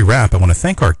 Before we wrap, I want to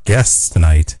thank our guests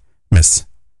tonight, Miss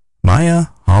Maya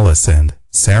Hollis and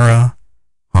Sarah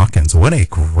Hawkins. What a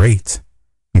great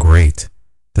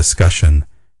discussion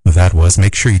that was.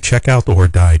 Make sure you check out Or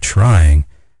Die Trying.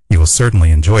 You will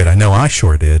certainly enjoy it. I know I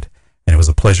sure did. And it was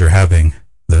a pleasure having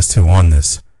those two on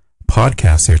this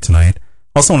podcast here tonight.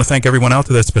 Also want to thank everyone out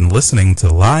there that's been listening to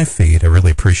the live feed. I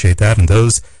really appreciate that. And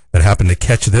those that happen to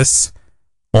catch this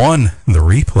on the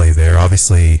replay there.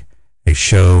 Obviously, a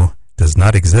show does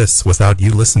not exist without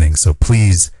you listening. So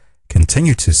please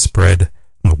continue to spread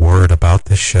the word about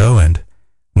this show. And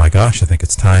my gosh, I think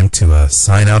it's time to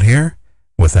sign out here.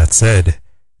 With that said,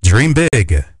 dream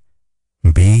big,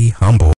 be humble.